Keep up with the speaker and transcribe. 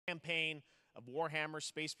campaign of Warhammer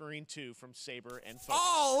Space Marine 2 from Saber and Focus.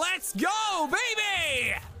 Oh, let's go,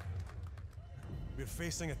 baby! We're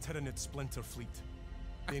facing a Tyranid splinter fleet.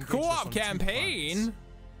 A co-op campaign?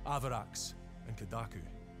 Avarax and Kadaku.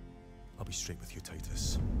 I'll be straight with you,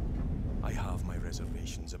 Titus. I have my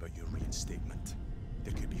reservations about your reinstatement.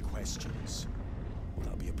 There could be questions. Will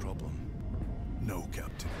that be a problem? No,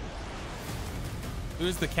 Captain.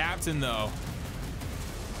 Who's the captain, though?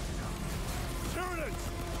 Tyranids!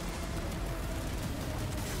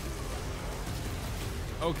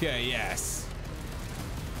 Okay, yes.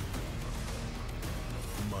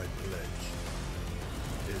 My pledge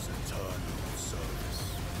is eternal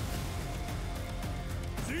service.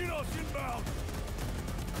 Xenos inbound!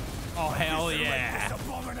 Oh, hell yeah. This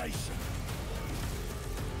abomination!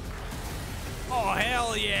 Oh,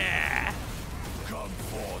 hell yeah. Come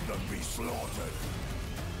forth and be slaughtered.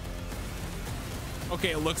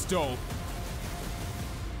 Okay, it looks dope.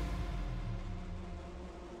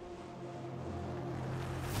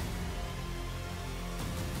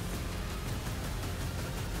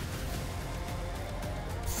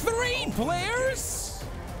 Three players?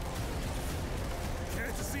 Care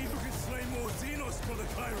to see who can slay more Xenos for the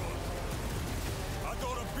Chiron? I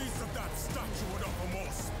thought a piece of that statue would offer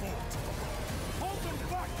more sport. Hold them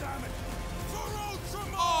back, damn it! For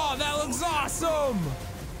Ultramar! Oh, that looks awesome!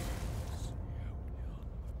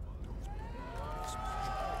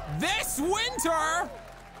 This winter?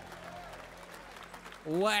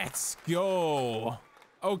 Let's go.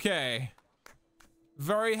 Okay.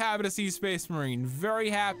 Very happy to see Space Marine. Very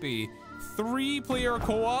happy. 3-player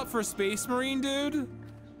co-op for Space Marine, dude?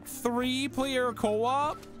 3-player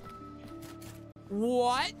co-op?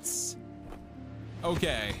 What?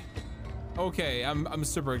 Okay. Okay, I'm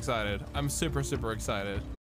super excited. I'm super excited.